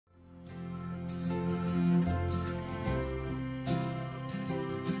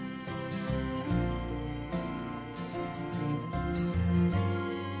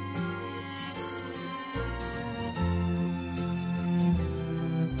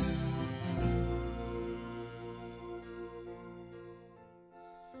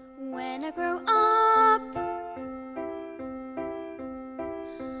when I grow up,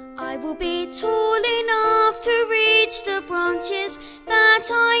 I will be tall enough to reach the branches that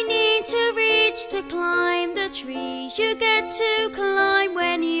I need to reach to climb the trees you get to climb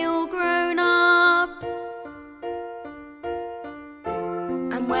when you're grown up.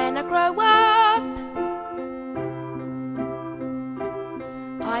 And when I grow up,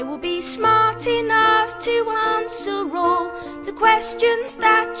 I will be smart enough to answer all the questions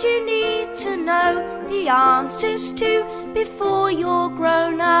that you need to know the answers to before you're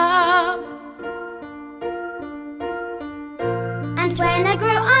grown up. And when I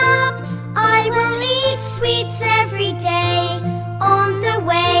grow up, I will eat sweets every day on the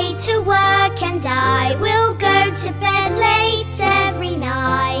way to work, and I will go to bed late every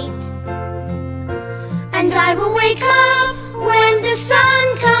night. And I will wake up when the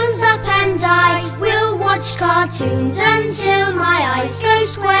sun comes up, and I will watch cartoons until my eyes go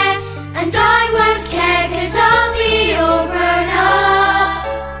square, and I won't care 'cause I'll be all grown up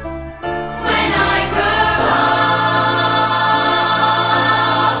when I grow up.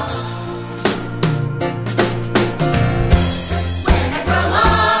 When I grow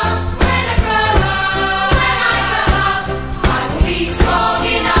up, when I grow up, when I grow up, I will be strong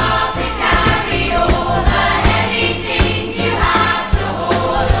enough to carry all the heavy things you have to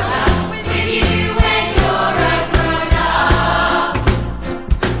haul around with you when you're a grown up.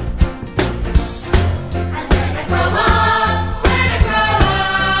 And when I grow up, when I grow up,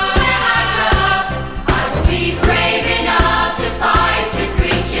 when I grow up, I will be brave enough to fight the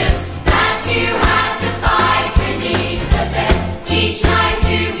creatures that you have to fight beneath the bed each night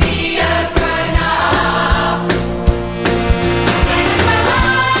to be a grown up. When I grow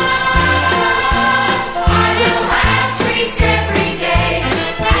up, I will have treats every day,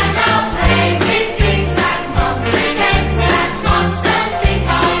 and I'll play with things that Mum pretends that mums don't think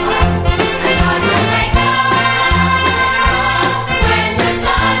I'll want. And I will wake up when the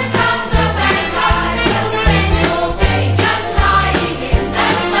sun comes up, and I will spend all day just lying in the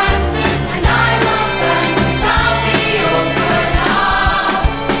sun, and I won't burn 'cause I'll be all grown up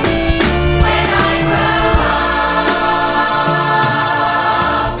when I grow up.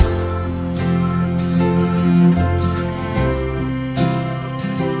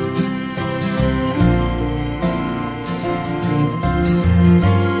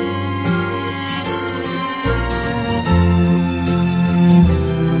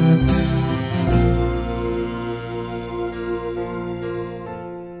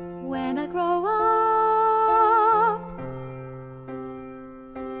 When I grow up,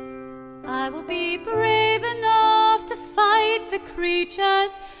 I will be brave enough to fight the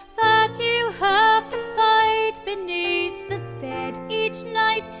creatures that you have to fight beneath the bed each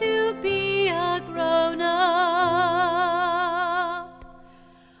night to be